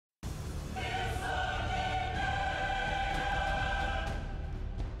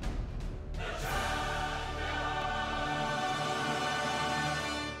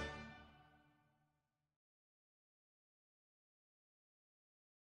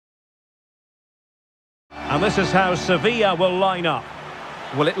And this is how Sevilla will line up.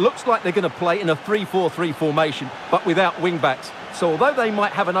 Well, it looks like they're going to play in a 3-4-3 formation, but without wing-backs. So although they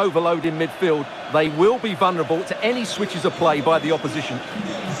might have an overload in midfield, they will be vulnerable to any switches of play by the opposition.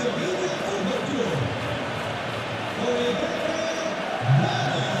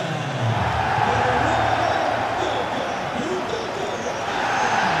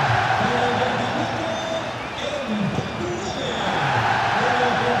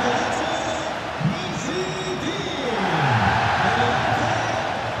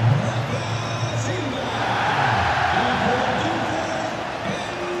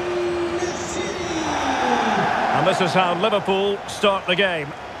 And this is how Liverpool start the game.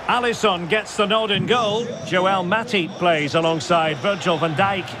 Alisson gets the nod in goal. Joel Matip plays alongside Virgil van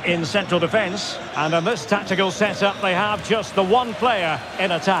Dijk in central defence. And in this tactical setup, they have just the one player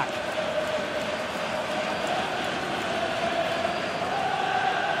in attack.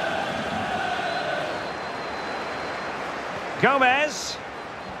 Gomez.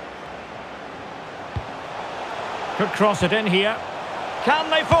 Could cross it in here. Can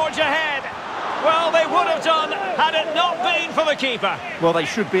they forge ahead? Well, they would have done had it not been for the keeper. Well, they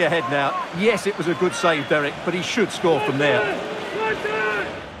should be ahead now. Yes, it was a good save, Derek, but he should score from there.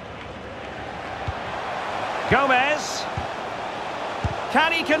 Gomez.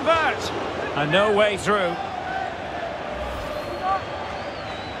 Can he convert? And no way through.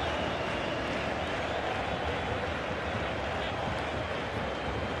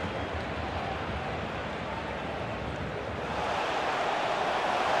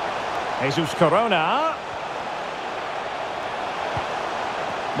 Jesus Corona.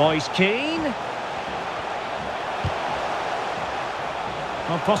 Moise Keane.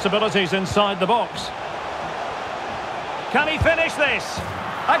 Well, possibilities inside the box. Can he finish this?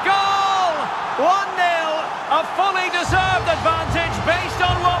 A goal! 1-0. A fully deserved advantage based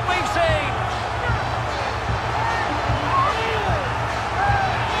on what we've seen.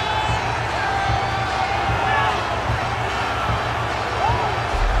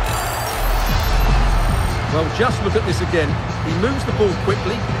 Well, just look at this again. He moves the ball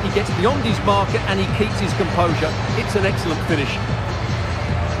quickly, he gets beyond his marker and he keeps his composure. It's an excellent finish.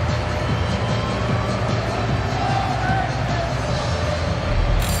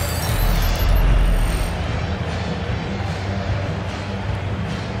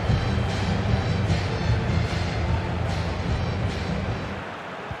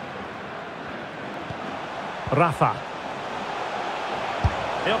 Rafa.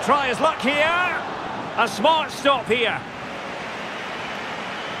 He'll try his luck here. A smart stop here.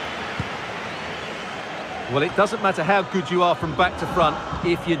 Well, it doesn't matter how good you are from back to front.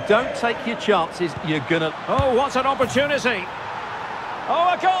 If you don't take your chances, you're gonna... Oh, what an opportunity. Oh,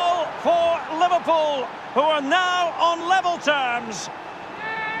 a goal for Liverpool, who are now on level terms.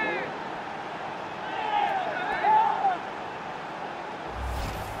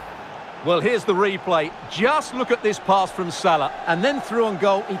 Well, here's the replay. Just look at this pass from Salah. And then through on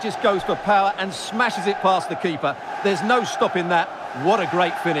goal, he just goes for power and smashes it past the keeper. There's no stopping that. What a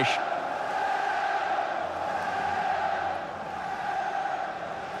great finish.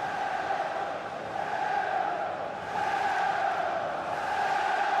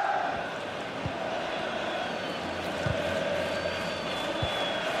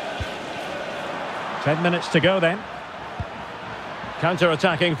 Ten minutes to go then.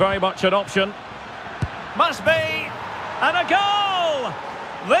 Counter-attacking, very much an option. Must be! And a goal!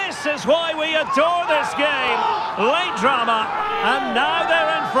 This is why we adore this game. Late drama, and now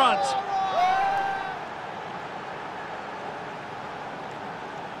they're in front.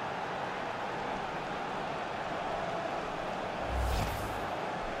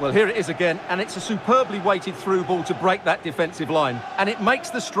 Well, here it is again, and it's a superbly weighted through ball to break that defensive line. And it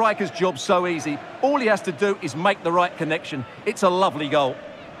makes the striker's job so easy. All he has to do is make the right connection. It's a lovely goal.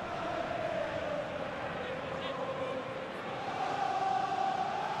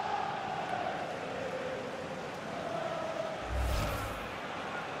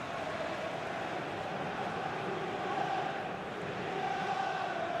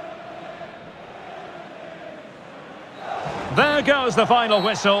 There goes the final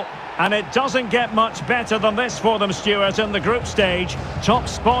whistle, and it doesn't get much better than this for them, Stuart, in the group stage. Top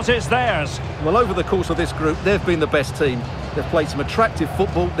spot is theirs. Well, over the course of this group, they've been the best team. They've played some attractive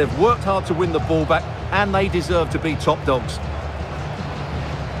football, they've worked hard to win the ball back, and they deserve to be top dogs.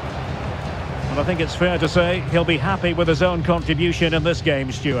 Well, I think it's fair to say he'll be happy with his own contribution in this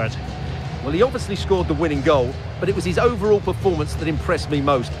game, Stuart. Well, he obviously scored the winning goal, but it was his overall performance that impressed me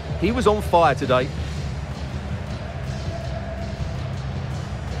most. He was on fire today.